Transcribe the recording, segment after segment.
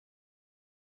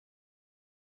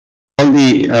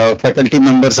the faculty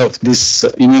members of this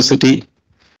university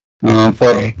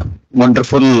for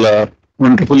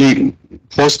wonderfully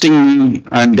hosting me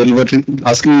and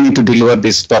asking me to deliver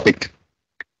this topic.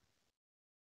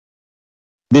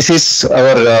 This is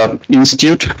our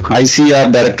institute,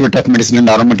 ICR, Directorate of Medicine and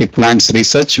Aromatic Plants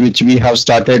Research, which we have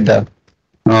started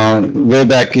way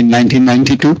back in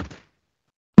 1992.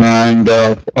 And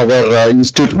our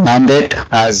institute mandate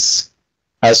has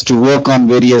to work on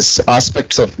various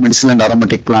aspects of medicinal and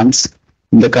aromatic plants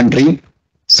in the country,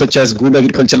 such as good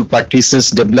agricultural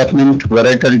practices, development,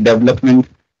 varietal development,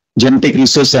 genetic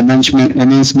resource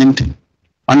enhancement,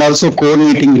 and also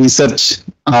coordinating research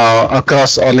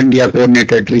across all India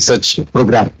coordinated research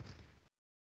program.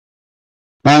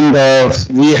 And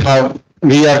we are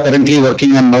currently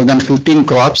working on more than 15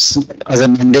 crops as a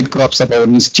mandate crops of our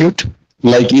institute,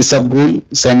 like Isabgol,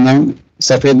 Senna,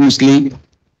 Safed Musli,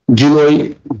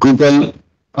 Giloy, Google,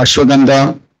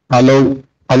 Ashwagandha, aloe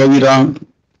vera,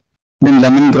 then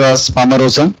lemongrass,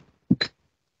 Palmarosa.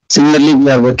 Similarly, we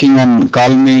are working on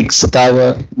Kalmix,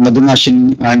 Tava,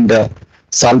 Madhunashin, and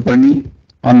Salperni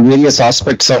on various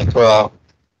aspects of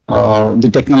the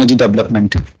technology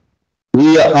development.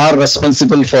 We are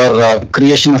responsible for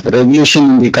creation of a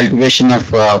revolution in the cultivation of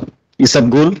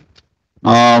Isabgol.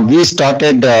 We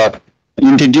started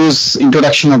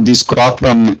introduction of this crop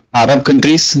from Arab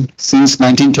countries since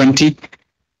 1920,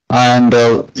 and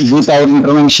with our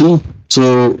intervention,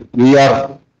 so we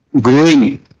are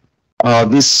growing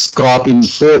this crop in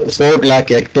 4 lakh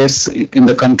hectares in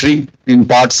the country, in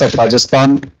parts of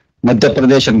Rajasthan, Madhya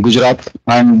Pradesh and Gujarat,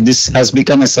 and this has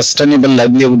become a sustainable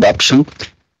livelihood option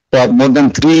for more than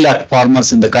 3 lakh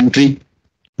farmers in the country.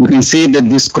 You can see that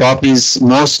this crop is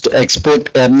most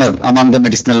export earner among the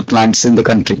medicinal plants in the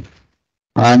country.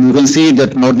 And you can see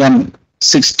that more than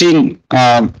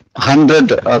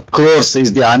 1,600 crores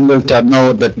is the annual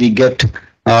turnover that we get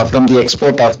from the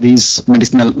export of this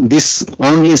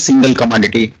only single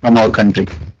commodity from our country.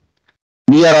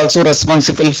 We are also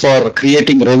responsible for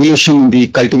creating revolution in the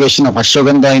cultivation of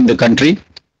ashwagandha in the country.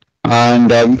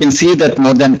 And you can see that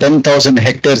more than 10,000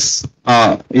 hectares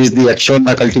is the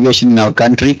ashwagandha cultivation in our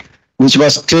country, which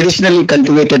was traditionally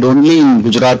cultivated only in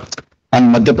Gujarat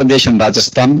and Madhya Pradesh and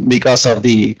Rajasthan because of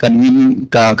the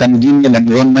congenial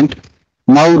environment.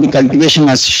 Now the cultivation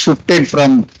has shifted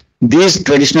from these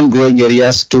traditional growing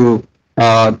areas to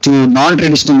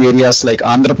non-traditional areas like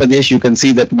Andhra Pradesh. You can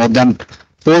see that more than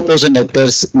 4,000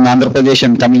 hectares in Andhra Pradesh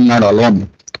and Tamil Nadu alone,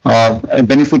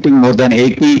 benefiting more than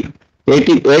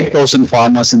 88,000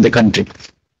 farmers in the country.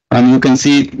 And you can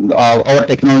see our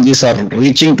technologies are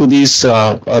reaching to these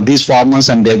farmers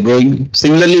and they're growing.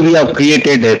 Similarly, we have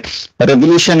created a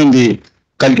revolution in the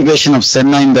cultivation of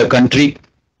senna in the country.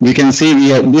 We can see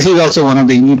this is also one of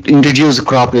the introduced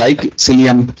crop like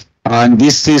psyllium, and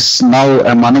this is now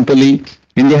a monopoly.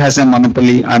 India has a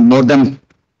monopoly, and more than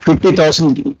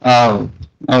 50,000,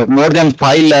 more than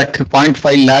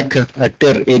 0.5 lakh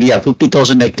hectare area,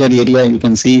 50,000 hectare area. You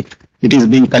can see it is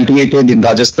being cultivated in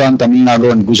Rajasthan, Tamil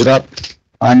Nadu, and Gujarat,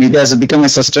 and it has become a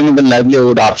sustainable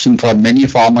livelihood option for many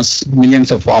farmers, millions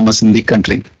of farmers in the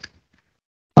country.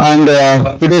 And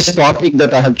today's topic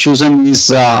that I have chosen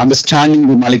is understanding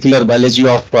the molecular biology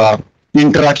of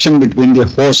interaction between the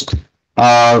host,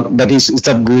 that is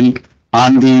Isabgol,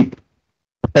 and the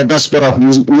Pernospora of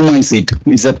Numicid.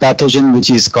 Is a pathogen which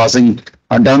is causing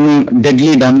a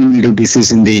deadly downy mildew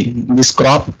disease in this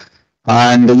crop.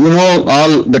 And you know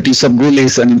all that Isabgol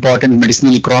is an important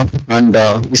medicinal crop, and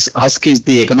this husk is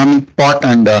the economic part,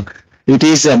 and it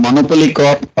is a monopoly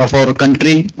crop of our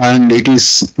country, and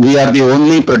we are the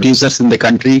only producers in the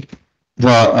country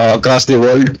across the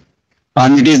world,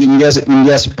 and it is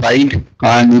India's pride.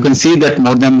 And you can see that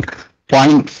more than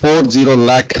 0.40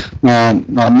 lakh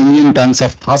million tons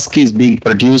of husk is being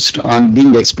produced and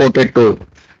being exported to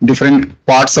different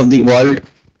parts of the world.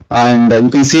 And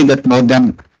you can see that more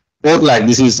than 4 lakh,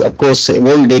 this is of course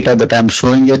old data that I'm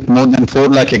showing it, more than 4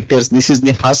 lakh hectares. This is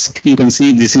the husk. You can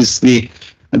see this is the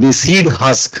seed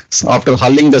husk. After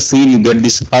hulling the seed, you get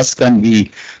this husk, and we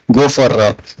go for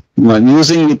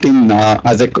using it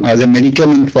as a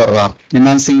medicament for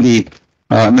enhancing the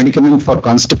medicament for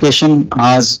constipation,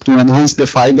 as to enhance the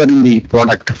fiber in the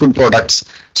food products.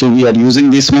 So we are using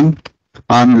this one.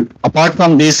 And apart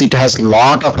from this, it has a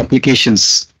lot of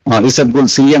applications. Isabgol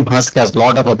psyllium husk has a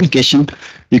lot of application.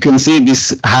 You can see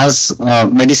this has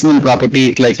medicinal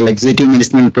property, like laxative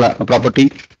medicinal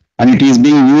property, and it is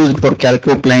being used for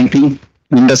calico planting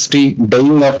industry,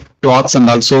 dyeing of cloths, and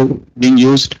also being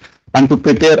used, and to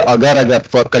prepare agar-agar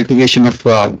for cultivation of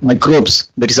microbes.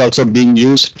 That is also being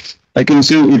used. I can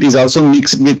see it is also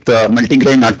mixed with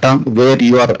multigrain atta, where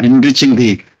you are enriching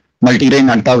the multigrain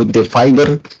atta with the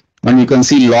fiber, and you can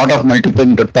see a lot of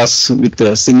multigrain attas with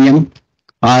psyllium.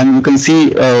 And you can see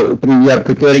we are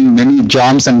preparing many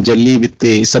jams and jelly with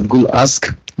the Isabgol husk.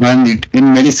 And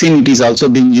in medicine, it is also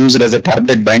being used as a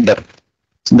tablet binder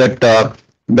that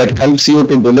that helps you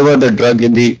to deliver the drug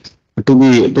in the to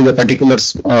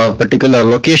the particular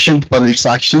location for its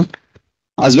action.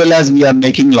 As well as we are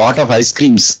making a lot of ice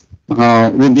creams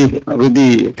with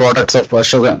the products of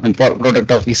sugar and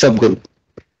product of Isabgol.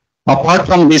 Apart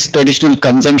from this traditional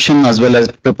consumption as well as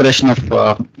preparation of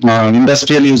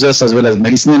industrial uses as well as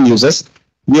medicinal uses,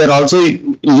 we are also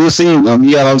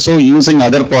using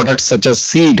other products such as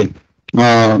seed.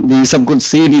 The Isabgol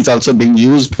seed is also being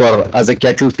used for as a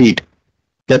cattle feed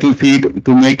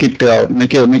to make it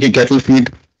make a cattle feed.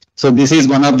 So this is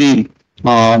one of the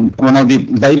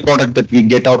byproduct that we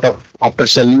get out of after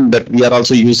shelling, that we are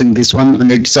also using this one,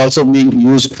 and it's also being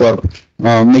used for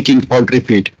making poultry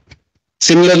feed.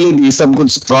 Similarly, the Isabgol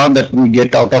straw that we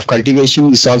get out of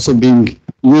cultivation is also being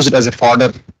used as a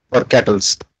fodder for cattle.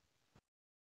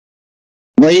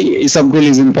 Why Isabgol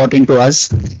is important to us?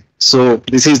 So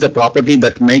this is the property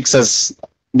that makes us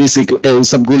this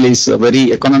Isabgol is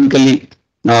very economically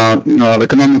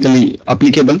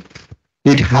applicable.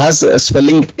 It has a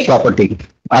swelling property.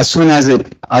 As soon as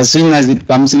it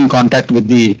comes in contact with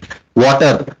the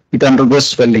water, it undergoes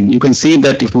swelling. You can see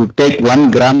that if you take 1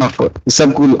 gram of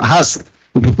Isabgol husk,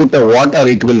 if you put the water,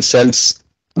 it will sells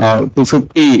to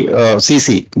 50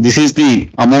 cc. This is the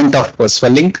amount of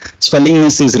swelling.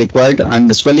 Swellingness is required, and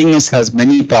the swellingness has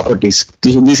many properties.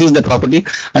 This is the property,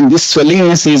 and this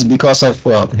swellingness is because of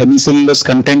hemicellulose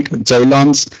content,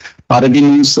 xylons,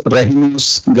 araginose,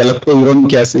 ribose,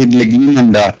 galactouronic acid, lignin,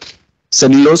 and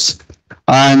cellulose.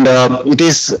 And it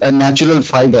is a natural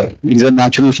fiber. It is a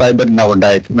natural fiber in our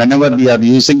diet. Whenever we are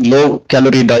using low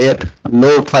calorie diet,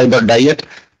 low fiber diet,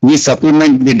 we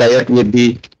supplement the diet with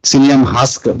the psyllium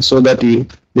husk so that the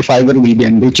fiber will be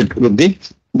enriched with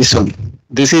this one.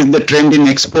 This is the trend in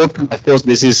export. Of course,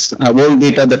 this is old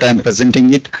data that I am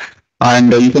presenting it,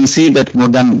 and you can see that more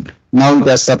than now it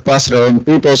has surpassed around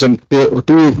 2,000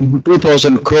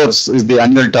 crores is the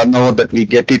annual turnover that we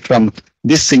get it from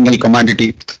this single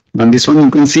commodity. And this one you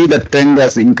can see that trend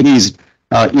has increased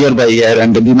year by year,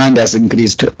 and the demand has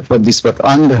increased for this.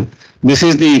 And this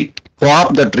is the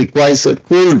crop that requires a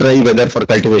cool, dry weather for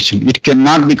cultivation. It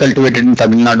cannot be cultivated in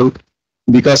Tamil Nadu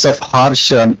because of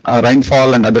harsh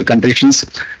rainfall and other conditions.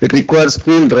 It requires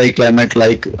cool, dry climate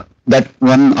like that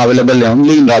one available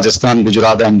only in Rajasthan,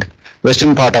 Gujarat, and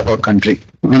western part of our country,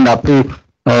 and up to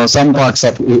some parts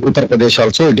of Uttar Pradesh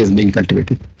also it is being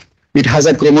cultivated. It has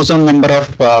a chromosome number of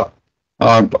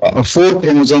 4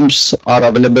 chromosomes are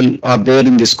available are there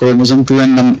in this chromosome.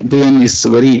 2n is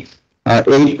very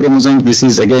 8 chromosomes. This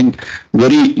is again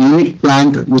very unique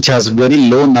plant which has very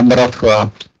low number of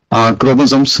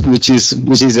chromosomes, which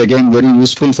is again very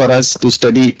useful for us to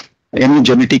study any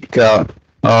genetic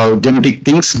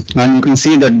things. And you can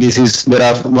see that there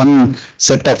are one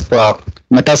set of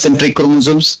metacentric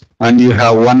chromosomes, and you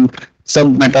have one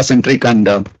submetacentric and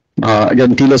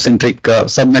again telocentric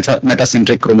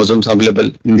submetacentric chromosomes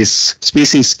available in this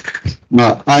species.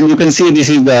 And you can see this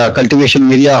is the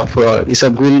cultivation area of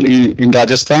Isabgol in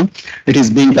Rajasthan. It is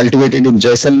being cultivated in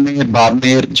Jaisalmer,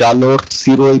 Barmer, Jalore,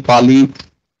 Siroi, Pali,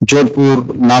 Jodhpur,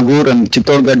 Nagaur, and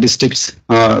Chittorgarh districts.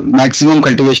 Maximum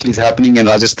cultivation is happening in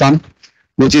Rajasthan,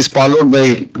 which is followed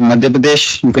by Madhya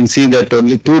Pradesh. You can see that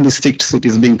only 2 districts it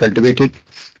is being cultivated,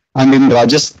 and in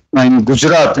in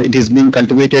Gujarat it is being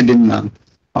cultivated in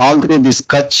all through this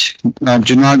Kutch,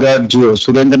 Junagadh,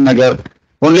 Surendranagar.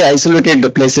 Only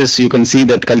isolated places you can see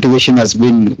that cultivation has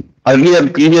been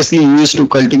previously used to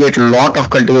cultivate. A lot of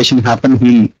cultivation happened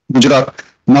in Gujarat.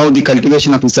 Now the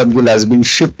cultivation of Isabgol has been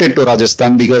shifted to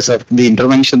Rajasthan because of the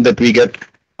intervention that we get.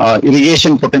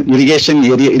 Irrigated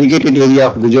area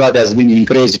of Gujarat has been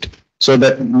encouraged so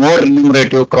that more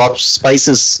remunerative crops,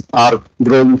 spices are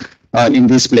grown in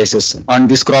these places, and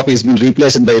this crop is being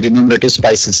replaced by remunerative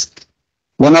spices.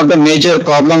 One of the major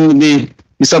problem with the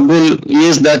Isabgol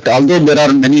is that although there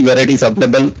are many varieties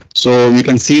available, so we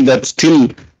can see that still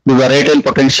the varietal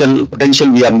potential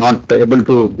we are not able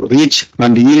to reach,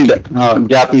 and yield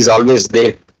gap is always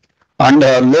there. And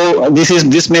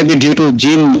this may be due to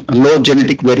low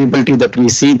genetic variability that we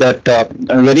see, that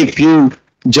very few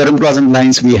germplasm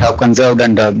lines we have conserved,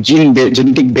 and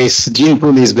genetic base gene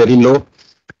pool is very low,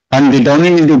 and the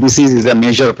downing into disease is a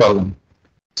major problem.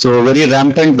 So very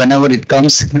rampant. Whenever it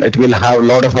comes, it will have a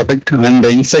lot of effect. And the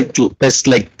insect pests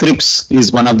like thrips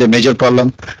is one of the major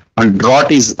problem, and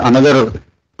drought is another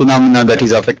phenomena that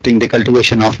is affecting the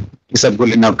cultivation of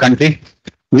Isabgol in our country.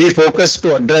 We focused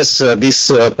to address this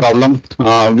problem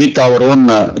with our own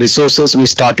resources. We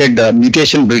started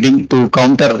mutation breeding to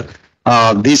counter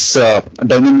this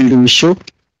downy mildew issue.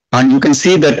 And you can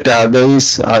see that there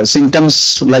is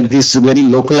symptoms like this very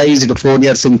localized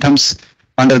 4-year symptoms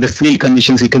under the field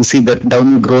conditions. You can see that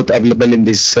downy growth available in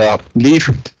this leaf.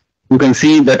 You can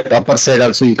see that upper side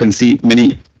also you can see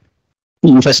many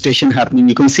infestation happening.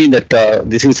 You can see that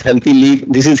this is healthy leaf,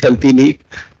 this is healthy leaf,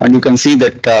 and you can see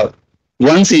that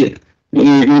once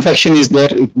infection is there,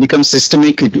 it becomes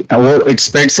systemic. It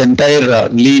spreads entire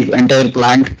leaf, entire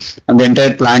plant, and the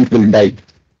entire plant will die.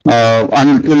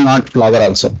 And it will not flower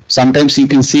also. Sometimes you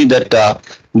can see that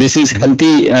this is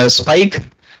healthy spike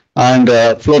and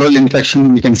floral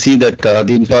infection. You can see that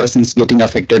the inflorescence getting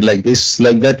affected like this,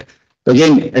 like that.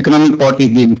 Again, economic part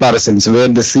is the inflorescence where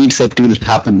the seed set will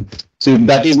happen. So if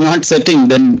that is not setting,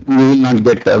 then we will not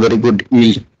get a very good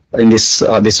yield in this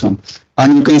one.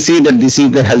 And you can see that this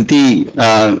is the healthy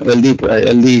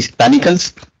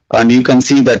panicles, and you can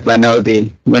see that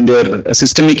when there a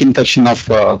systemic infection of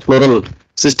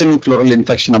systemic floral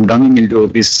infection of downy mildew,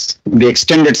 the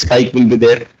extended spike will be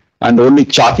there, and only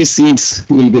chalky seeds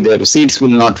will be there. Seeds will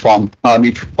not form, or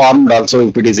if formed also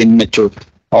if it is immature.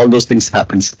 All those things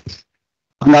happens.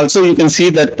 And also you can see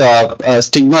that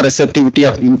stigma receptivity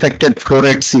of infected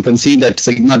florets, you can see that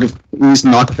stigma is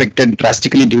not affected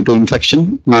drastically due to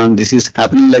infection, and this is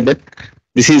happening like that.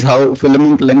 This is how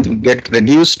filament length get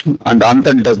reduced and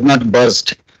anther does not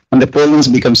burst and the pollens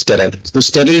become sterile. So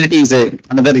sterility is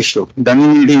another issue.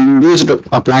 Then the induced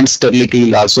plant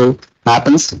sterility also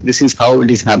happens. This is how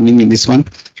it is happening in this one.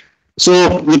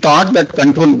 So we thought that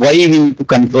why we need to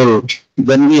control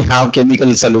when we have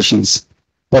chemical solutions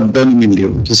for downy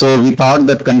mildew. So we thought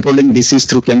that controlling disease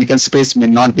through chemical space may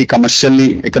not be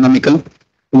commercially economical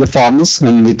to the farmers,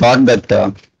 and we thought that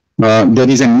there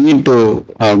is a need to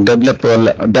develop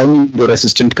downy mildew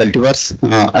resistant cultivars.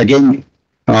 Again,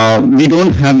 we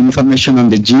don't have information on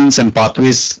the genes and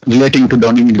pathways relating to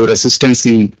downy mildew resistance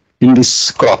in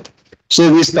this crop.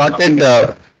 So we started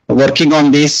working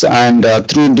on this, and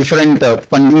through different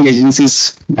funding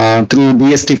agencies, through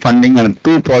DST funding and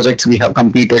 2 projects we have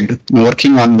completed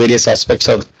working on various aspects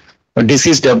of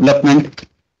disease development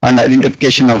and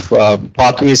identification of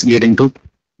pathways leading to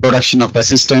production of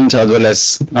resistance as well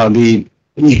as the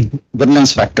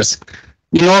virulence factors.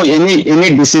 You know,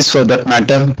 any disease for that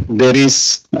matter, there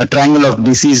is a triangle of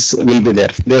disease will be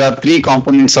there. There are 3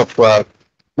 components of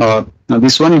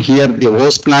this one. Here the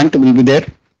host plant will be there.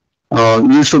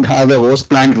 You should have a host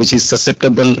plant which is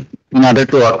susceptible in order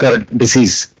to occur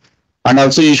disease, and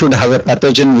also you should have a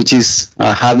pathogen which is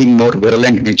having more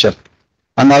virulent nature,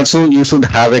 and also you should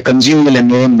have a consumable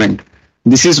environment.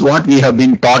 This is what we have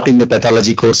been taught in the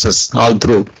pathology courses all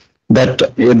through, that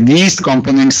these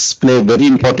components play a very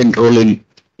important role in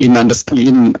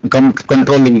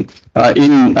controlling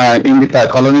in the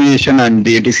colonization and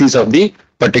the disease of the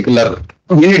particular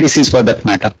any disease for that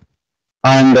matter.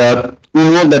 And we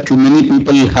know that many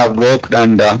people have worked,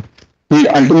 and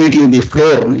ultimately the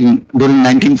floor during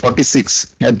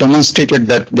 1946 had demonstrated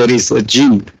that there is a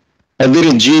gene.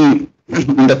 Every gene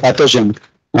in the pathogen,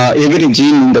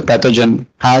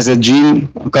 has a gene,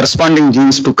 corresponding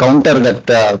genes to counter that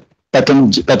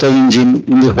pathogen gene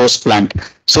in the host plant.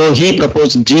 So he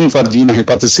proposed gene for gene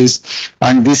hypothesis,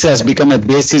 and this has become a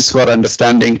basis for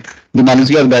understanding the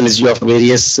molecular biology of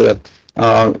various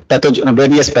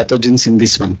pathogens in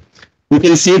this one. You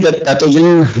can see that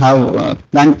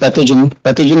plant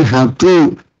pathogen have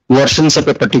 2 versions of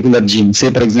a particular gene.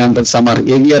 Say for example, some are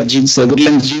AVR genes,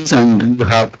 virulence genes, and you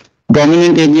have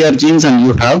dominant AVR genes, and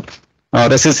you have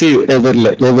recessive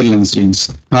virulence genes.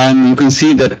 And you can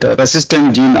see that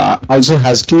resistant gene also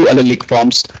has 2 allelic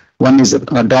forms. One is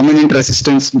dominant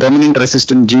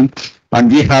resistant gene, and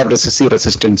we have recessive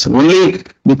resistance. Only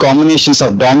the combinations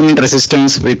of dominant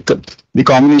resistance with the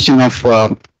combination of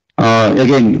the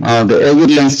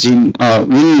virulence gene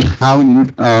will have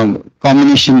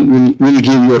combination will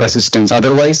give you resistance.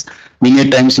 Otherwise, many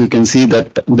times you can see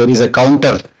that there is a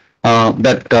counter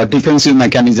that defensive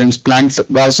mechanisms. Plants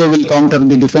also will counter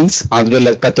the defense, as well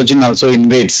as pathogen also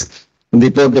invades the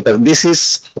pore. This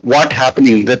is what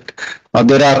happening, that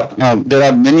there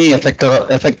are many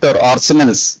effector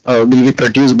arsenals will be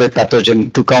produced by pathogen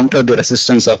to counter the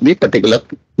resistance of the particular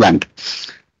plant.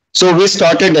 So we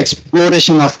started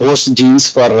exploration of host genes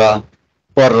for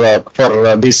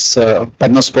this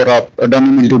Pernospora downy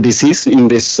mildew disease. In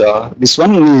this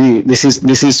one, this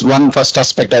is one first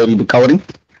aspect I will be covering.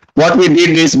 What we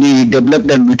did is we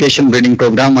developed a mutation breeding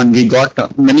program, and we got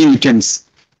many mutants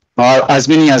as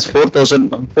many as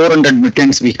 4,400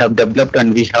 mutants we have developed,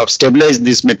 and we have stabilized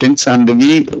these mutants, and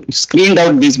we screened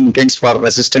out these mutants for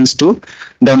resistance to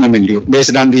downy mildew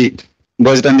based on the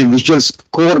visual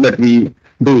score that we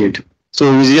do it.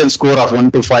 So visual score of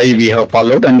 1 to 5 we have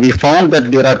followed, and we found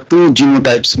that there are two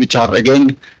genotypes which are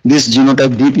again this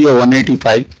genotype DPO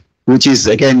 185, which is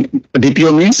again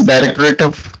DPO means Directorate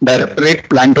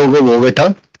Plantogo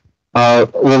ovata.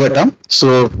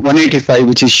 So 185,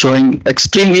 which is showing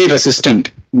extremely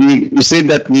resistant. We say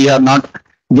that we are not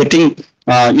getting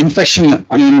infection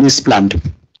in this plant,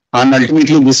 and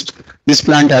ultimately this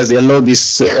plant has yellow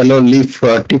leaf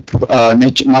tip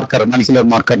molecular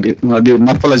marker. The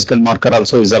morphological marker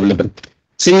also is available.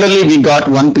 Similarly, we got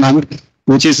one plant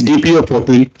which is DPO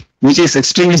 14, which is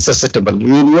extremely susceptible.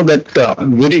 You know that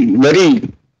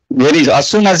very as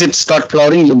soon as it starts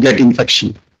flowering, you get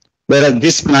infection. Whereas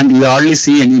this plant, we hardly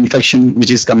see any infection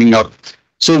which is coming out.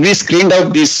 So we screened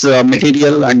out this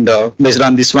material, and based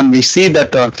on this one, we see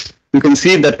that you can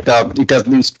see that it has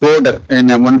been scored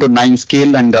in a 1 to 9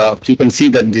 scale, and you can see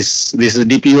that this is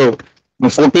DPO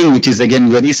 14, which is again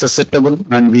very susceptible,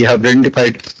 and we have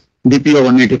identified DPO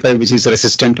 185, which is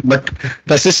resistant. But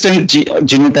resistant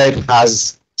genotype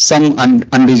has some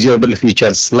undesirable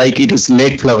features, like it is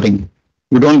late flowering.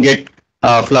 You don't get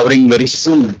flowering very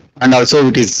soon, and also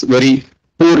it is very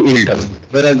poor yield.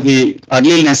 Whereas the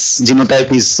earliness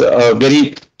genotype is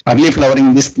very early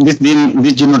flowering. This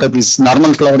genotype is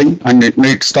normal flowering, and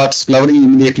it starts flowering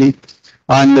immediately,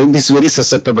 and it is very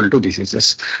susceptible to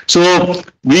diseases. So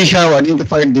we have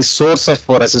identified the source of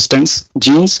resistance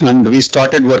genes, and we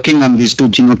started working on these two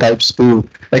genotypes to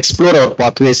explore our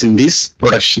pathways in this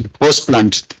production host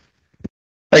plants.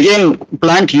 Again,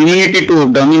 plant immunity to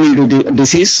downy mildew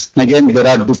disease. Again, there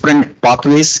are different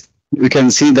pathways. You can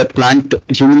see that plant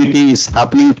immunity is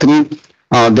happening through.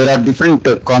 There are different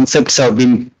concepts have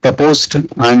been proposed,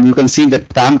 and you can see that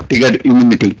TAMP-triggered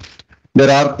immunity. There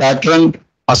are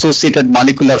pattern-associated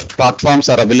molecular platforms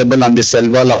are available on the cell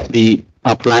wall of the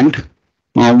plant,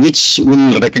 which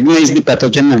will recognize the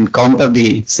pathogen and counter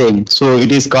the same. So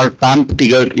it is called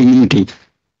TAMP-triggered immunity.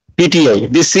 PTI.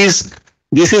 This is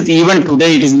even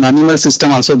today, it is in animal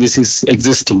system also, this is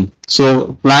existing.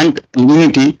 So plant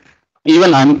immunity,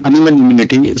 even animal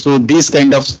immunity, so these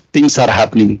kind of things are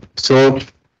happening. So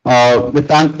the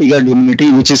plant-triggered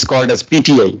immunity, which is called as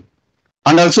PTI.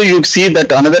 And also you see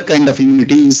that another kind of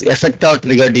immunity is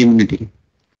effector-triggered immunity.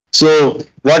 So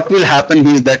what will happen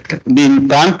is that the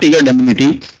plant-triggered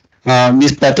immunity,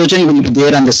 this pathogen will be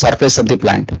there on the surface of the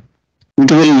plant.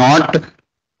 It will not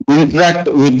interact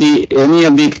with any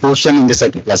of the portion in the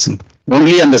cytoplasm.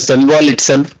 Only on the cell wall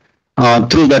itself,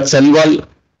 through that cell wall,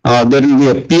 there will be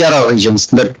a PRR regions,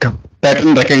 that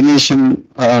pattern recognition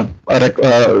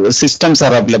systems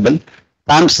are available.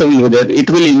 TAMPs will be there. It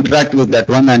will interact with that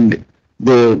one, and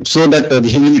so that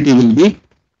the immunity will be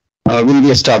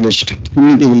established.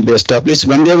 Immunity will be established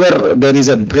whenever there is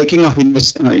a breaking of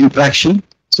interaction.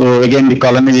 So again, the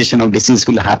colonization of disease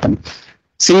will happen.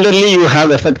 Similarly, you have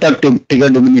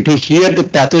effector-triggered immunity. Here, the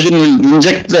pathogen will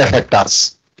inject the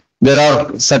effectors. There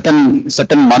are certain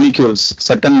molecules,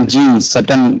 certain genes,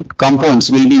 certain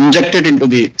compounds will be injected into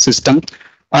the system,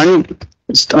 and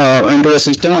it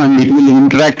will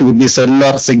interact with the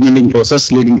cellular signaling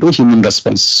process, leading to human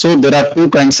response. So there are two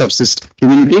kinds of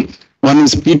immunity. One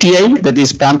is PTI, that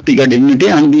is TAMP-triggered immunity,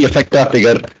 and the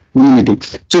effector-triggered immunity.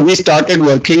 So we started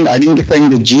working, identifying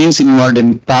the genes involved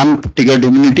in TAMP-triggered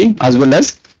immunity as well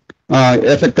as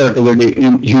effector-triggered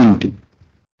immunity.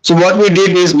 So what we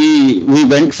did is we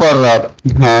went for whole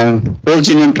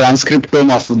genome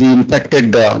transcriptome of the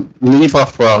infected leaf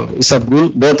of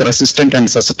Isabgol, both resistant and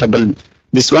susceptible,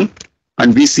 this one.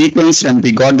 And we sequenced, and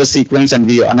we got the sequence, and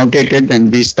we annotated,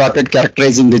 and we started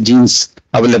characterizing the genes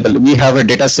available. We have a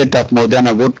data set of more than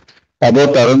about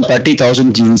around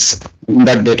 30,000 genes in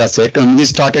that data set, and we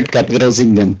started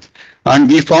categorizing them. And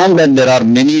we found that there are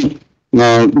many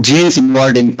genes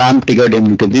involved in TAMP-triggered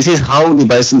immunity. This is how the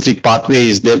biocentric pathway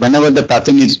is there. Whenever the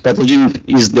pathogen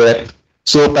is there,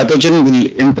 so pathogen will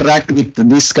interact with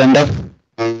this kind of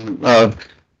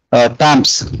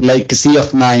TAMPs like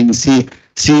CF9,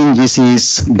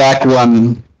 CNGCs,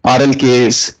 BAC1,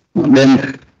 RLKs,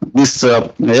 then this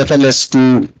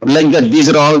FLS2, like that. These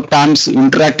are all TAMPs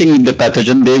interacting with the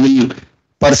pathogen. They will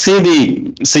perceive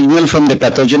the signal from the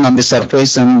pathogen on the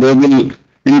surface, and they will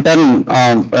in turn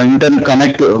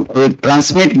connect,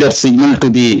 transmit that signal to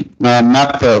the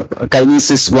MAP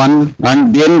kinesis 1,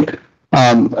 and then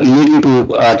leading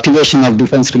to activation of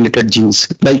defense-related genes.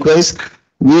 Likewise,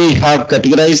 we have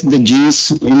categorized the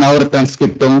genes in our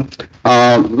transcriptome.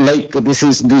 Like this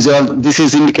is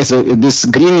indicates this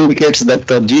green indicates that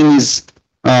the gene is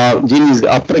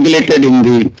upregulated in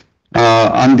the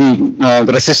on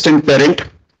the resistant parent,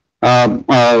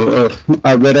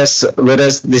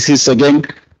 whereas this is again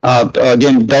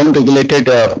down regulated.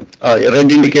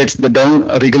 Red indicates the down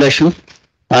regulation,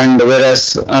 and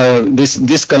whereas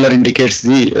this color indicates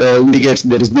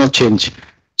there is no change.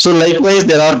 So likewise,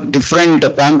 there are different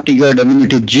PAM-triggered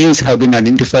immunity genes have been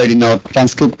identified in our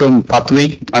transcriptome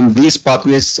pathway, and these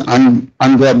pathways and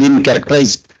they have been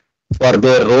characterized for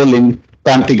their role in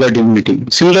PAM-triggered immunity.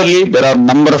 Similarly, there are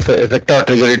number of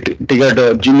vector-triggered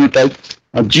genotype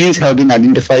genes have been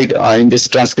identified in this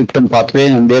transcriptome pathway,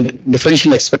 and their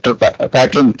differential expressor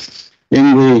pattern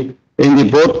in the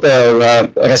both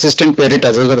resistant parent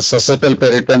as well as susceptible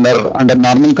parent under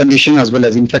normal condition as well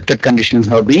as infected conditions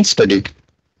have been studied.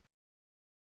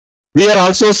 We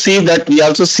also see that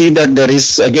there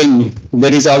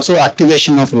is also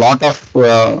activation of lot of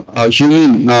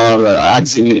human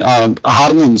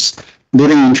hormones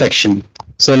during infection.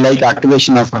 So like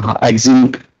activation of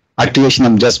axin, activation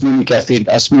of jasminic acid,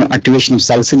 activation of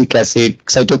salicylic acid,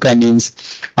 cytokinins,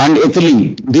 and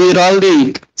ethylene. These are all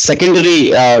the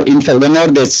secondary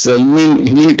whenever this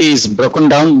immunity is broken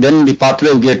down, then the pathway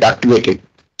will get activated.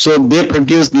 So they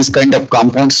produce this kind of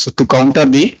compounds to counter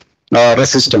the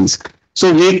resistance.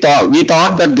 So we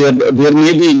thought that there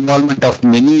may be involvement of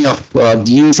many of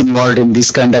genes involved in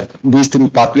this kind of these three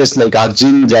pathways like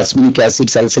arginine, jasminic acid,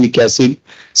 salicylic acid,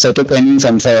 cytokinins,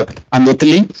 and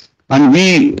ethylene. And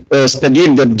we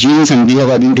studied the genes, and we have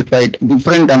identified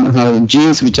different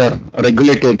genes which are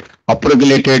regulated,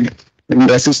 upregulated in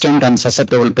resistant and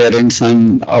susceptible parents,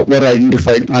 and were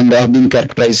identified and have been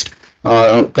characterized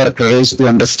to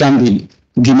understand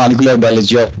the molecular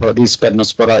biology of this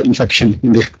Pernospora infection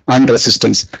and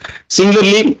resistance.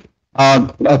 Similarly,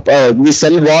 the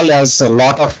cell wall has a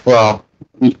lot of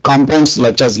compounds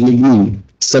such as lignin,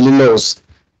 cellulose.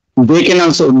 They can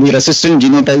also, the resistant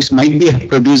genotypes might be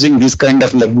producing this kind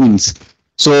of lignins.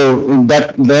 So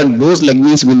those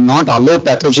lignins will not allow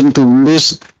pathogen to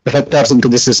induce effectors into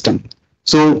the system.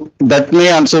 So that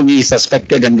may also be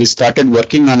suspected, and we started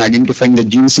working on identifying the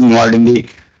genes involved in the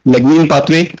lignin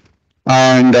pathway.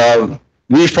 And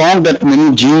we found that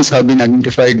many genes have been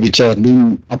identified which are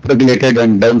being upregulated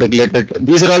and downregulated.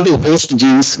 These are all the host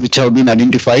genes which have been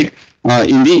identified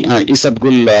in the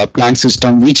Isabgol plant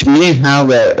system, which may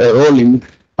have a role in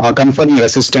conferring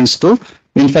resistance to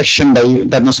infection by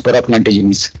Pernospora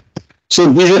plantagenes. So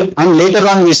and later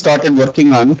on we started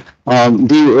working on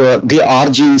the R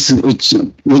genes,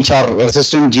 which are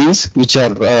resistant genes, which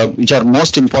are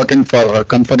most important for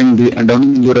conferring the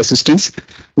down the resistance.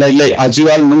 Like as you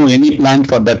all know, any plant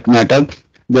for that matter,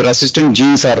 the resistant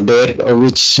genes are there,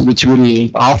 which will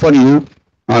offer you.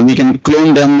 We can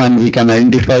clone them, and we can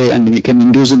identify, and we can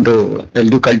induce into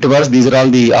cultivars. These are all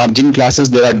the R gene classes.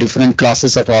 There are different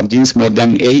classes of R genes, more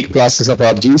than 8 classes of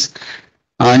R genes.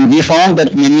 And we found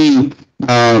that many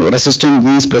resistant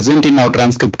genes present in our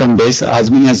transcriptome base, as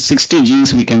many as 60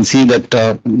 genes, we can see that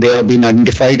they have been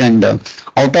identified, and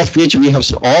out of which we have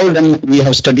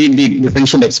studied the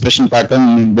differential expression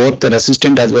pattern in both the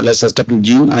resistant as well as susceptible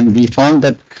gene, and we found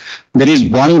that there is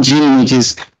one gene which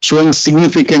is showing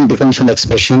significant differential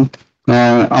expression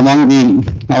among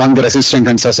the resistant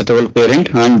and susceptible parent,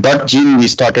 and that gene we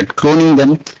started cloning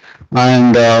them.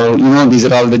 And these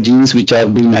are all the genes which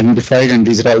have been identified, and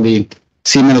these are all the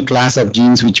seminal class of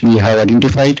genes which we have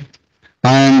identified.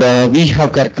 And we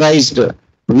have characterized.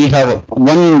 We have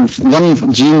one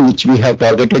gene which we have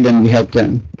targeted, and we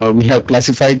have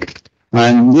classified.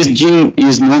 And this gene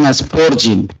is known as POR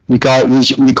gene. We call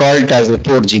it as a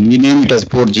POR gene. We name it as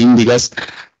POR gene because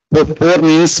the POR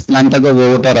means Plantago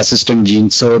ovota resistant gene.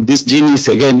 So this gene is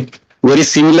again very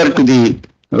similar to the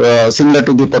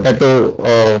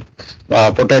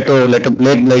potato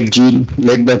led by gene,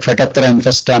 led by Phytophthora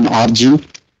infestan R gene,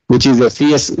 which is a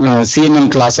CNL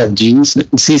class of genes,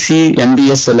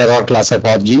 CCNDS LRR class of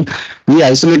R gene. We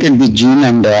isolated this gene,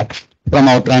 and from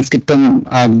our transcriptome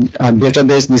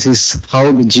database, this is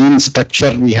how the gene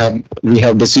structure we have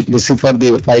deciphered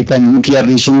the 5' nuclear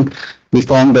region. We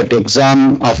found that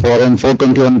exon of around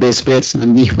 421 base pairs,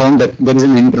 and we found that there is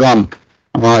an intron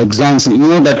exons. You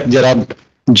know that there are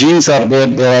genes are there.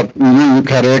 There are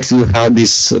eukaryotes. You have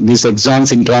these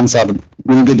exons, introns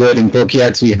will be there. In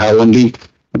prokaryotes, we have only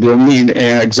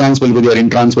exons will be there.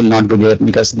 Introns will not be there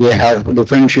because they have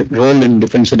different role in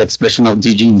differential expression of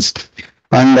the genes.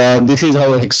 And this is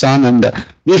how hexan. And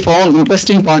we found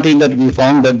interesting part in that we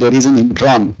found that there is an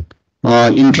intron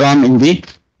in the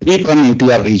three prime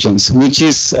ATR regions, which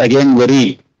is again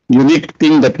very unique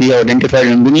thing that we have identified.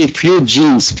 And only few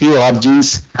genes, few R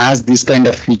genes has this kind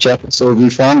of feature. So we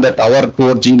found that our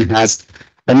core gene has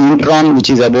an intron which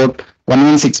is about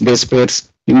 116 base pairs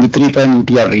in the 3'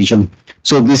 UTR region.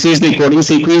 So this is the coding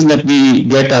sequence that we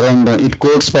get around, it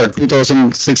codes for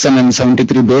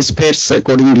 2673 base pairs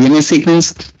coding DNA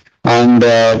sequence. And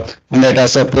that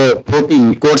has a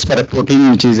protein, codes for a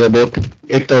protein which is about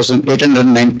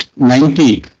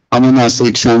 8890 amino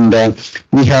acids. And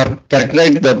we have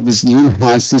characterized that this gene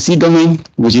has CC domain,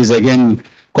 which is again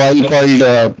coiled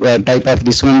type of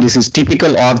this one. This is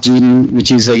typical R gene, which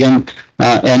is again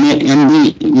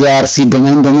NBARC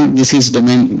domain. This is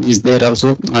domain is there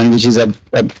also, and which is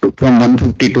from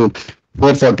 150 to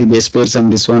 440 base pairs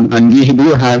on this one. And we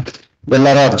do have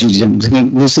Velar region,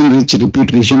 leucine rich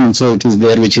repeat region also it is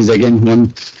there, which is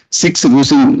again 6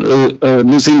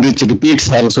 leucine rich repeats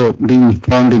also being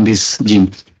found in this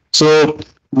gene. So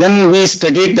then we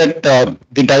studied that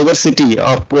the diversity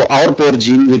of our core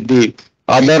gene with the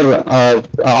other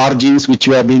R genes which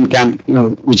have been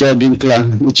which has been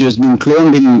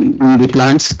cloned in the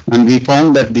plants, and we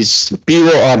found that this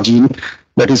POR gene,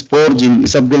 that is POR gene,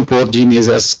 Isabgol POR gene, is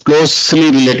as closely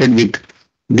related with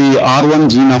the R1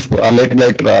 gene of late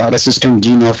blight resistant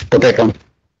gene of potato.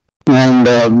 And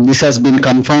this has been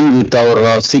confirmed with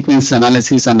our sequence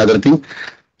analysis and other thing.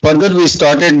 Further, we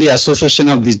started the association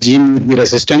of this gene with the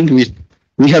resistant.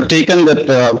 We have taken that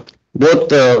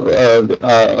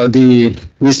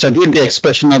we studied the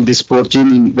expression of this POR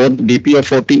gene in both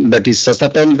DPO14, that is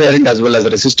susceptible variant, as well as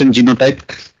resistant genotype,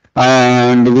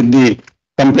 and with the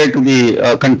compared to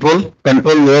the control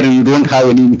where you don't have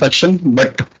any infection,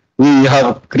 but we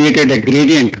have created a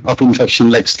gradient of infection,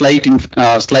 like slight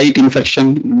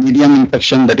infection, medium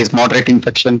infection, that is moderate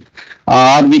infection,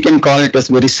 or we can call it as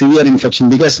very severe infection,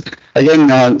 because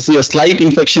again, see, a slight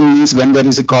infection means when there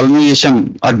is a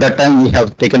colonization. At that time, we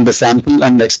have taken the sample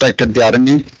and extracted the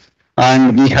RNA,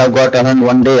 and we have got around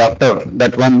 1 day after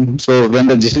that one. So when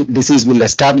the disease will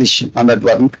establish on that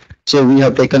one, so we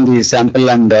have taken the sample,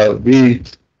 and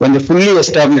when the fully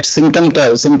established symptom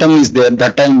is there,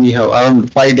 that time we have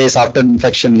around 5 days after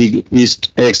infection, we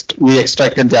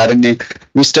extracted the RNA.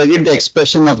 We studied the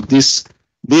expression of this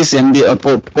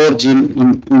POR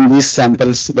gene in these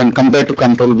samples. When compared to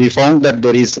control, we found that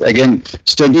there is again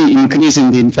steady increase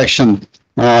in the infection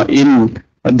in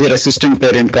the resistant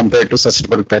parent compared to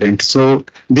susceptible parent. So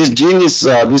this gene is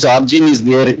this R gene is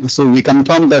there. So we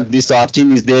confirm that this R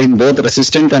gene is there in both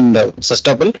resistant and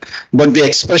susceptible, but the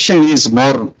expression is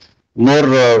more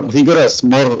vigorous,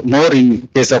 more in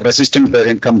case of resistant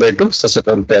parent compared to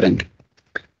susceptible parent.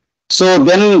 So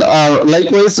then,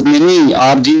 likewise, many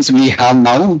R genes we have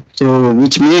now, so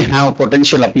which may have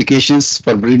potential applications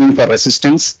for breeding for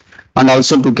resistance, and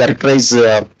also to characterize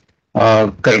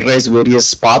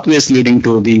various pathways leading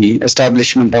to the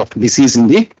establishment of disease in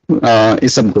the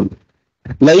Isabgol.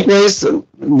 Likewise,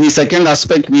 the second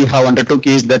aspect we have undertook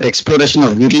is that exploration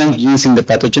of virulent genes in the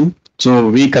pathogen. So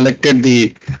we collected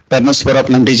the Pernospora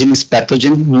plantagenis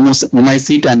pathogen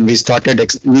homicide, and we extracted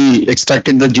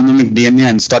the genomic DNA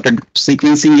and started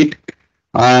sequencing it.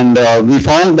 And we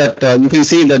found that you can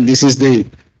see that this is the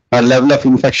level of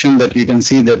infection, that you can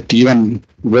see that even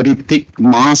very thick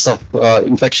mass of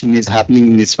infection is happening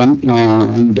in this one,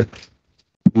 and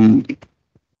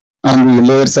on the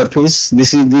layer surface.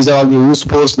 These are all the ooze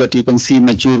spores that you can see,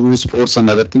 mature ooze spores and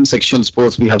other things, sexual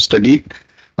spores we have studied.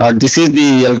 This is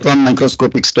the electron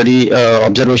microscopic study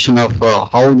observation of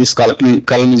how this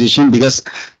colonization, because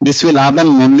this will happen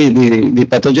only, the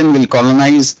pathogen will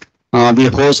colonize the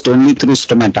host only through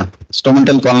stomata.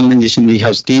 Stomatal colonization we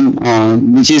have seen,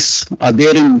 which is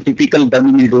there in typical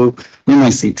terminal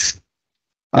pneumocites.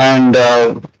 And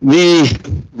we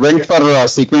went for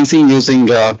sequencing using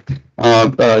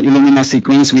Illumina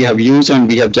sequence we have used, and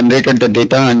we have generated the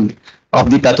data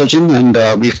of the pathogen, and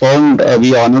we found,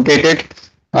 we annotated,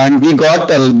 and we got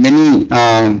many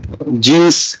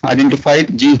genes identified,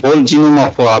 whole genome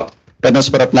of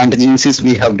Pernospora plantagenesis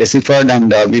we have deciphered,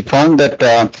 and we found that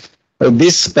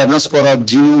this Pernospora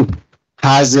genome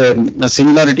has a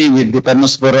similarity with the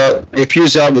Pernospora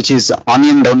effusa, which is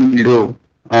onion downy mildew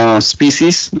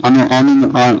species,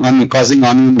 causing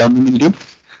onion downy mildew.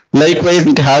 Likewise,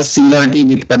 it has similarity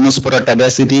with Pernospora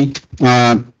tabacity,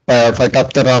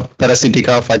 Phytophthora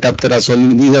parasitica, Phytophthora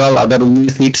solani. These are all other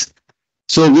seeds.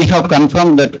 So we have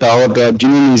confirmed that our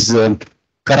genome is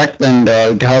correct, and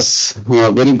it has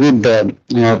very good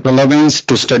relevance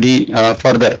to study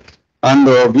further. And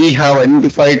we have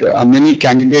identified many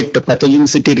candidate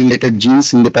pathogenicity related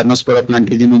genes in the Pernospora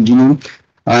plantagenesis genome.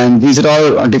 And these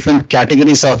are all different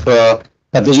categories of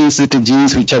pathogenicity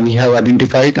genes which we have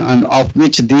identified, and of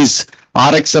which these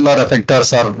RXLR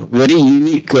effectors are very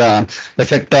unique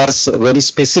effectors, very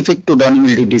specific to Downy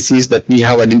mildew disease that we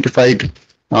have identified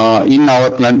in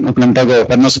our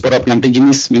Pernospora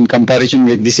plantaginis in comparison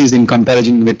with, this is in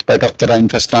comparison with Phytophthora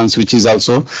infestans, which is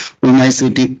also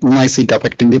umicid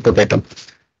affecting the potato.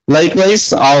 Likewise,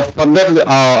 further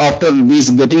after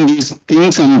these getting these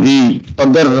things, and we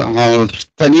further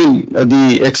study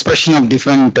the expression of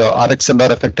different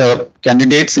RXLR effector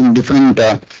candidates in different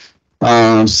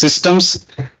systems.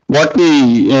 What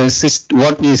we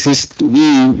thought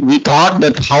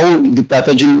that how the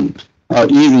pathogen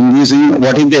is inducing,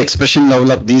 what is the expression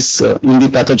level of this in the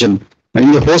pathogen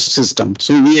in the host system.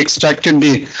 So we extracted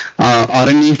the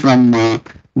RNA from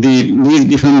these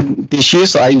different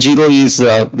tissues. I0 is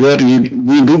where we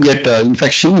do get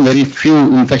infection, very few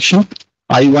infection.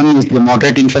 I1 is the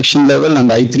moderate infection level,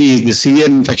 and I3 is the severe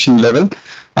infection level.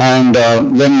 And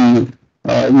when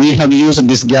we have used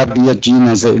this GAP-DS gene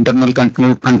as an internal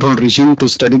control region to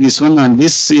study this one, and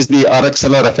this is the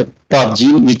RXLR effector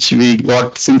gene which we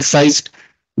got synthesized.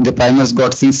 The primers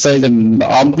got synthesized and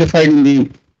amplified in the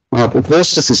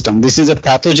host system. This is a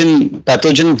pathogen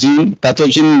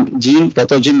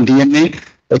DNA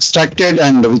extracted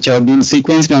and which have been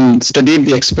sequenced and studied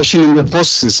the expression in the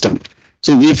host system.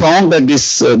 So we found that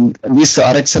this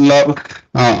RXLR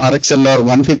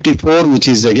 154, which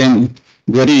is again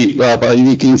very,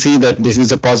 we can see that this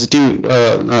is a positive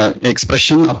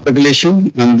expression of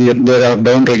regulation, and there are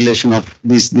down regulation of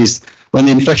this. When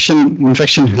the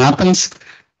infection happens,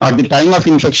 at the time of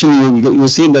infection, you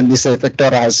see that this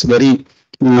effector has very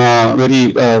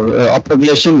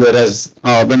upregulation, whereas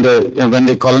when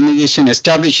the colonization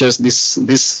establishes, this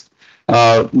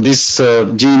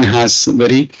gene has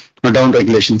very down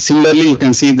regulation. Similarly, you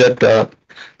can see that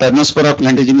Pernospora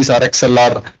plantaginis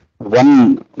RXLR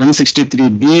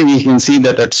 163B, we can see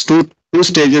that at two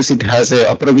stages it has a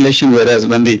upregulation, whereas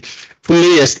when the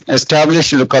fully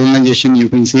established colonization, you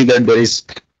can see that there is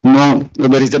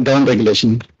a down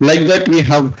regulation. Like that, we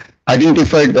have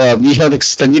identified, we have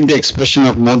studied the expression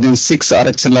of more than 6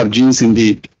 RXLR genes in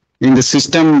the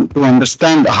system to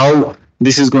understand how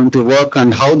this is going to work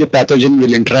and how the pathogen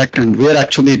will interact and where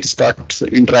actually it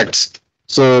interacts.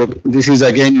 So this is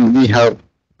again, we have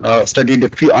studied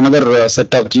another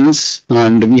set of genes,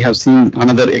 and we have seen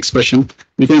another expression.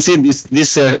 We can see this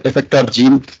effector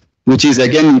gene, which is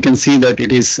again, you can see that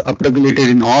it is upregulated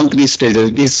in all 3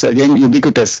 stages. It is again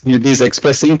ubiquitous. It is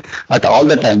expressing at all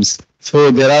the times.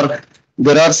 So there are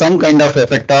some kind of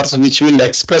effectors which will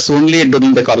express only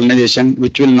during the colonization,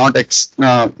 which will not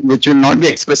be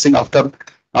expressing after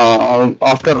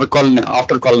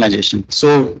colonization.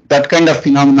 So that kind of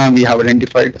phenomena we have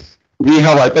identified. We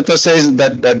have hypothesized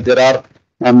that there are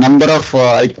a number of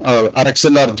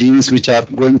RXLR genes which are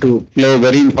going to play a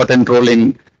very important role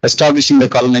in establishing the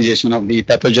colonization of the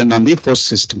pathogen on the host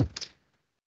system.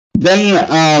 Then,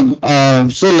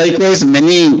 so likewise,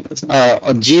 many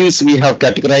genes we have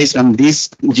categorized, and these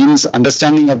genes,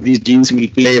 understanding of these genes will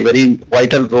play a very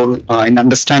vital role in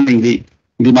understanding the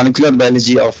molecular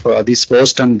biology of this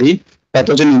host and the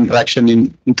pathogen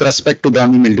interaction with respect to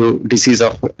Downy mildew disease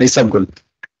of Isabgol.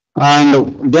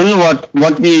 And then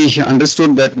what we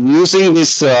understood that using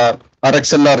this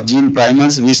RXLR gene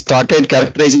primers, we started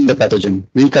characterizing the pathogen.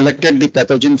 We collected the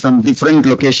pathogen from different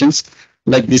locations,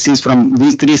 like this is from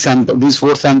these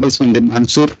 4 samples from the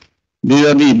Mansur. These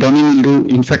are the Downy mildew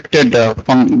infected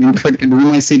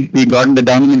omicid. We got the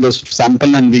Downy mildew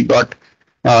sample and we got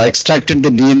extracted the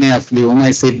DNA of the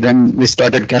omicid. Then we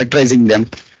started characterizing them.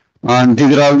 And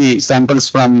these are all the samples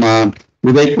from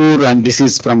Udaipur, and this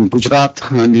is from Gujarat,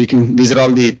 and these are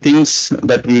all the things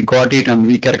that we got it, and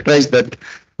we characterized that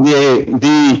there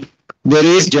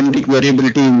is genetic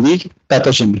variability in the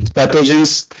pathogen.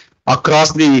 Pathogens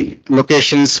across the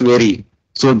locations vary,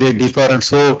 so they differ, and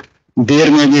so there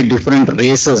may be different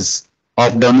races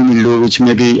of Downy mildew which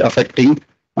may be affecting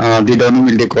the Downy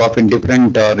mildew crop in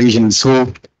different regions.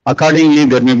 So accordingly,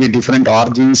 there may be different R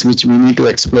genes which we need to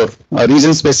explore.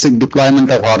 Region-specific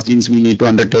deployment of R genes we need to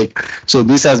undertake. So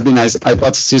this has been as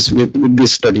hypothesis with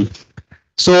this study.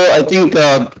 So I think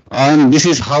and this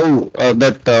is how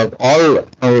that all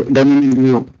Downy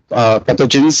mildew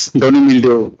pathogens, Downy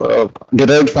mildew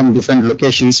derived from different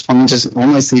locations, fungus,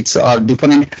 omicids are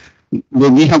different.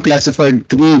 We have classified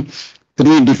three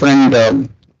different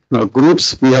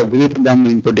groups. We have grouped them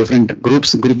into different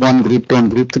groups: group 1, group 2,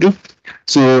 and group 3.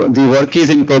 So the work is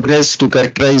in progress to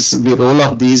characterize the role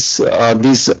of these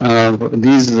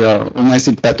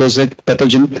omicid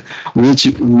pathogen, which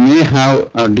may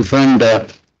have different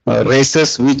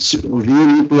races which we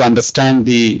need to understand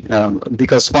the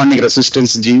corresponding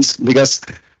resistance genes, because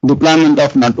deployment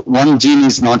of not one gene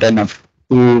is not enough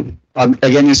to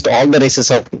against all the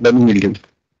races of the mildew.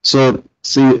 So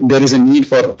see, there is a need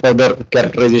for further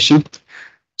characterization.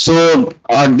 So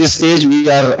at this stage, we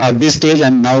are at this stage,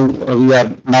 and now we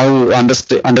are now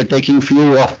undertaking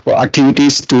few of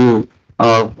activities to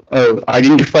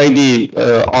identify the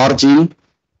R gene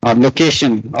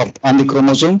location of on the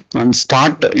chromosome and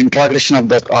start integration of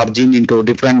that R gene into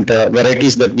different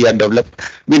varieties that we have developed.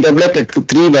 We developed it to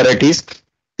three varieties.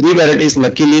 Three varieties.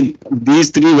 Luckily, these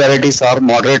three varieties are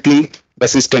moderately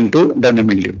resistant to the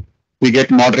mildew. We get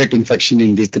moderate infection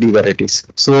in these three varieties.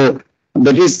 So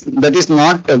that is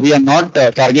not we are not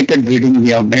targeted breeding we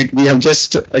have made. We have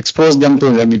just exposed them to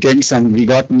the mutants and we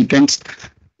got mutants.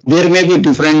 There may be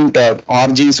different R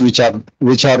genes which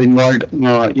are involved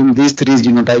in these three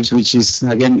genotypes, which is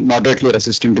again moderately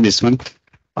resistant to this one.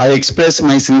 I express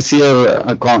my sincere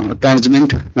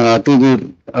acknowledgement to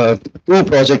the two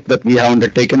project that we have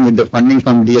undertaken with the funding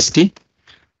from DST,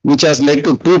 which has led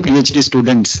to two PhD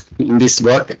students in this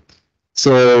work.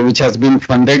 So which has been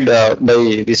funded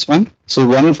by this one. So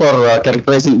one for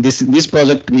characterizing this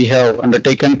project we have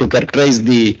undertaken to characterize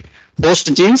the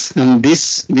host genes, and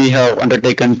this we have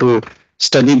undertaken to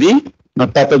study the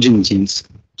pathogen genes.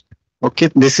 Okay,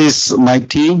 this is my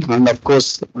team, and of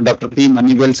course Dr. P.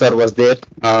 Manivel sir was there.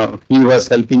 He was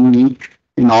helping me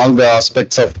in all the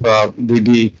aspects of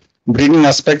the breeding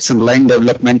aspects and line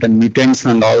development and mutants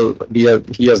and all he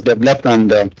has developed,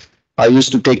 and I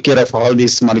used to take care of all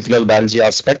these molecular biology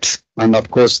aspects. And of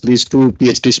course, these two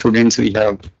PhD students we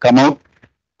have come out.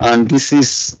 And this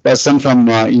is person from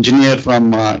engineer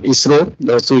from ISRO.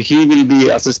 So he will be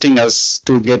assisting us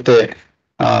to get the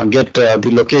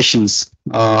locations,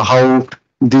 how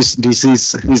this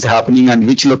disease is happening and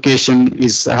which location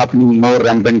is happening more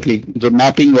rampantly. The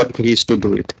mapping work he used to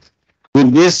do it.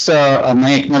 With this,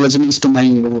 my acknowledgements to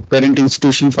my parent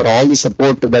institution for all the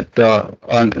support that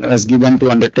has given to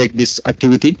undertake this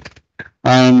activity.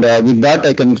 And with that,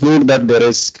 I conclude that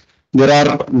there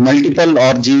are multiple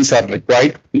R genes are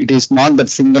required. It is not that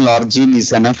single R gene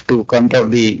is enough to counter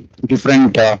the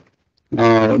different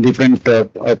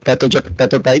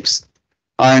pathotypes.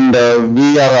 And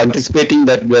we are anticipating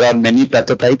that there are many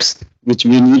pathotypes which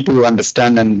we need to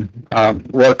understand and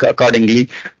work accordingly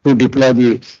to deploy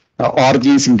the R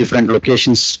genes in different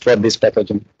locations for this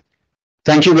pathogen.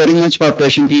 Thank you very much for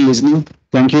patiently listening.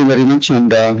 Thank you very much.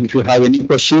 And if you have any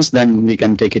questions, then we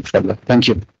can take it further. Thank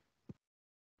you.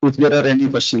 If there are any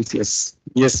questions, yes.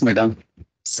 Yes, madam.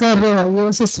 Sir,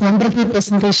 yours is wonderful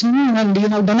presentation and you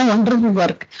have done a wonderful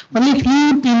work. Only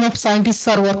few team of scientists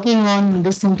are working on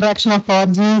this interaction of R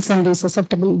genes and the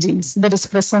susceptible genes that is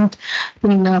present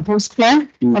in host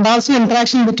plant and also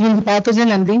interaction between the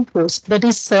pathogen and the host, that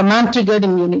is non-triggered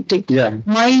immunity. Yeah.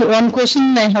 My one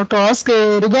question I have to ask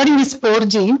regarding this spore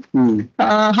gene,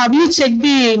 have you checked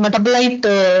the metabolite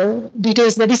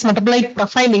details, that is metabolite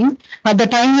profiling at the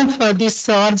time of this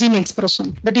R gene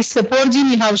expression? That is spore gene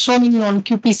you have shown in on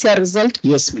qPCR result.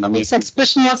 Yes, madam. Its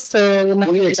expression was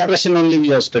only expression only we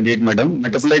have studied, madam.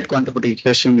 Metabolite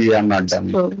quantification we have not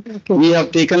done. Oh, okay. We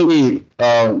have taken the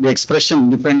expression,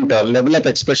 different level of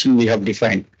expression we have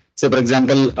defined. Say, for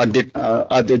example, at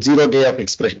the 0 day of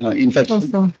expression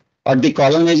infection, at the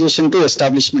colonization to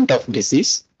establishment of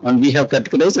disease, and we have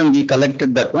categorized and we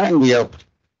collected that one, and we have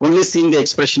only seen the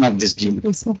expression of this gene.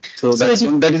 Yes, sir. So that is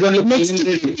only next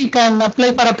we can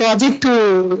apply for a project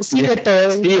to see that.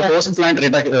 See host plant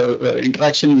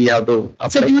interaction we have to apply.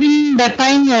 So during that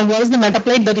time, what is the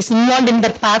metabolite that is involved in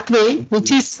that pathway, which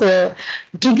is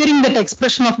triggering that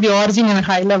expression of the origin in a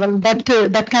high level?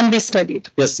 That can be studied.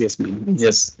 Yes, ma'am.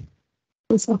 Yes.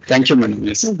 Yes, sir. Thank you, madam.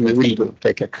 Yes, we will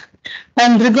take it.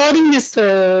 And regarding this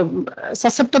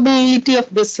susceptibility of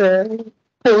this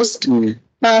host.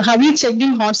 Have you checked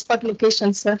in hotspot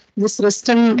locations, sir? This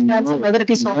resistant cancer, whether it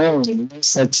is no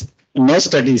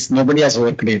studies. Nobody has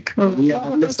worked it. We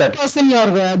have person you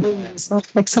are doing this.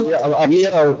 Excellent.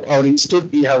 Earlier, our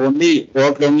institute we have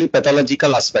worked only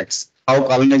pathological aspects, how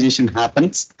colonization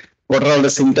happens, what are all the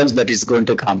symptoms that is going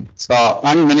to come. So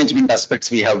on management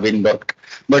aspects we have been worked,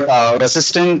 but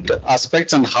resistant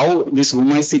aspects and how this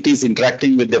humicity is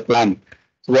interacting with the plant.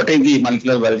 So what is the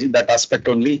molecular biology? That aspect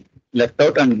only left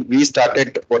out, and we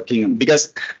started working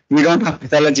because we don't have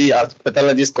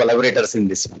pathologist collaborators in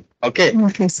this one. Okay.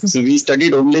 So we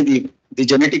studied only the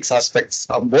genetics aspects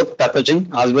of both pathogen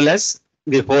as well as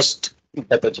the host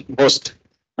pathogen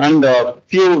and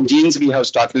few genes we have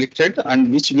started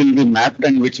and which will be mapped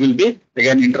and which will be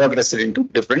again introduced into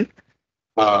different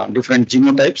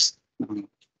genotypes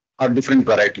or different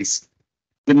varieties.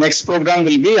 The next program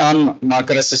will be on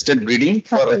marker-assisted breeding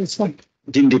for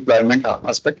gene deployment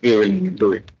aspect. We will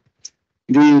do it.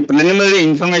 The preliminary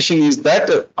information is that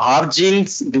our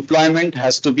genes deployment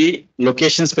has to be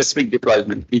location-specific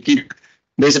deployment. We keep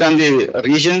based on the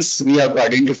regions, we have to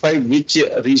identify which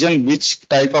region, which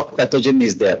type of pathogen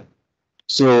is there.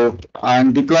 So,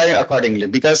 and deploy accordingly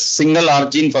because single R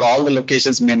gene for all the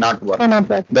locations may not work.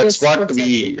 That's what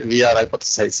we are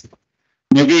hypothesizing.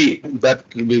 Maybe that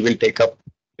we will take up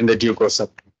in the due course of.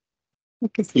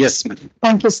 Okay. Yes, ma'am.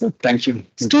 Thank you, sir. Thank you.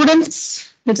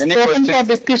 Students, it's Any open for questions?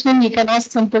 discussion. You can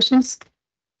ask some questions.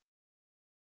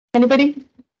 Anybody?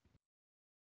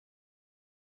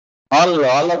 All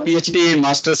are PhD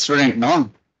master student, no?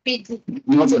 PG.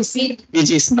 No,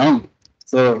 PGs, no.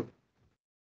 So,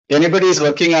 anybody is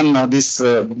working on this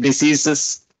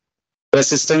diseases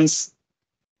resistance?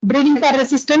 Breeding for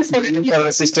resistance. Breeding for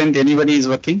resistant, anybody is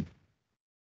working?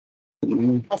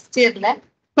 First year la.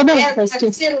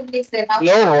 First year only sir.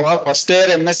 No, first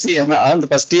year MSc,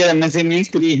 first year MSc means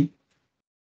 3.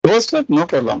 Post, no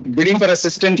problem. Breeding for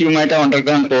assistant, you might have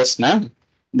undergone post, na?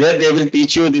 There they will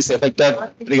teach you this effector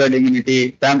triggered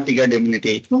immunity, PAM triggered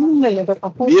immunity.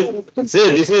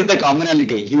 This is the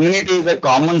commonality. Immunity is a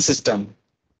common system,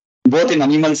 both in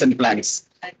animals and plants.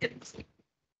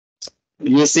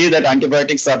 You see that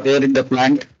antibiotics are there in the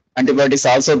plant, antibiotics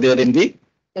also there in the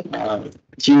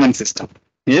human system.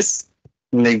 Yes,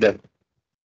 like that.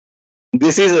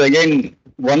 This is again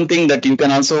one thing that you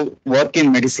can also work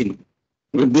in medicine.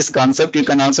 With this concept, you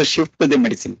can also shift to the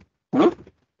medicine.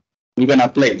 You can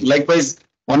apply. Likewise,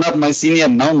 one of my senior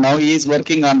now he is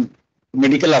working on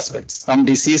medical aspects. Some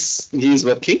disease he is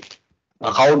working,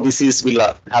 how disease will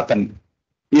happen.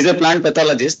 He is a plant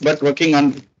pathologist, but working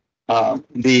on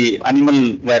the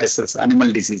animal viruses,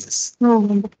 animal diseases.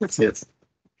 Yes.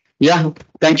 Yeah.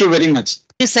 Thank you very much.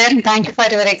 Thank you, sir. Thank you for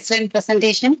your excellent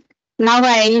presentation. Now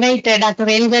I invite Dr.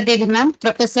 Venugadedi ma'am,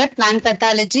 Professor Plant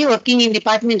Pathology, working in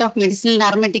Department of Medicinal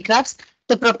and Aromatic Crops,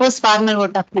 to propose formal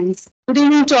vote of thanks. Good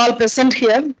evening to all present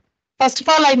here. First of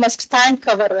all, I must thank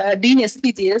our Dean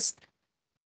SPGS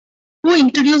who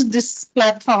introduced this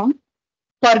platform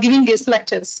for giving these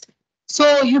lectures.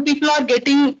 So you people are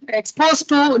getting exposed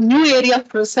to new area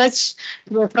of research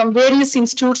from various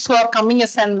institutes who are coming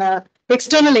as an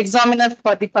external examiner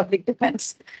for the public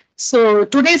defense. So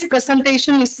today's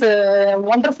presentation is a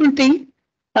wonderful thing.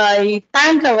 I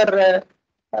thank our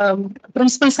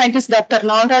principal scientist, Dr.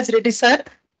 Nagaraj Reddy sir.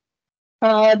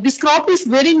 This crop is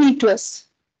very new to us.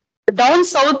 Down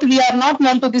south, we are not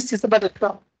known to this Isabgol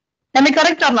crop. Am I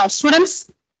correct or not, students?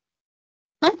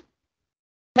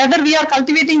 Whether we are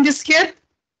cultivating this here?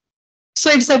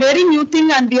 So it's a very new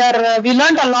thing, and we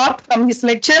learned a lot from his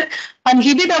lecture, and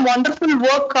he did a wonderful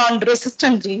work on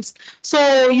resistant genes.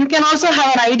 So you can also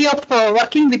have an idea of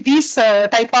working with these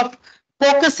type of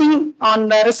focusing on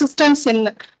resistance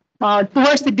in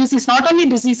towards the disease, not only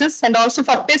diseases, and also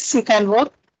for pests you can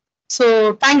work.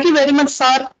 So thank you very much,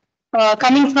 sir,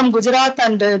 coming from Gujarat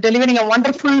and delivering a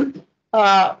wonderful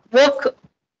work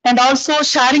and also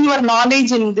sharing your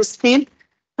knowledge in this field.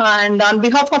 And on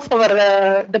behalf of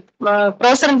our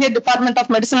Professor in the Department of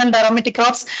Medicine and Aromatic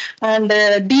Crops and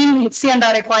Dean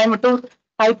HC&RA Coimbatore,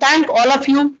 I thank all of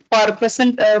you for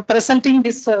presenting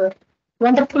this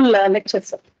wonderful lecture,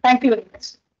 sir. Thank you very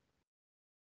much.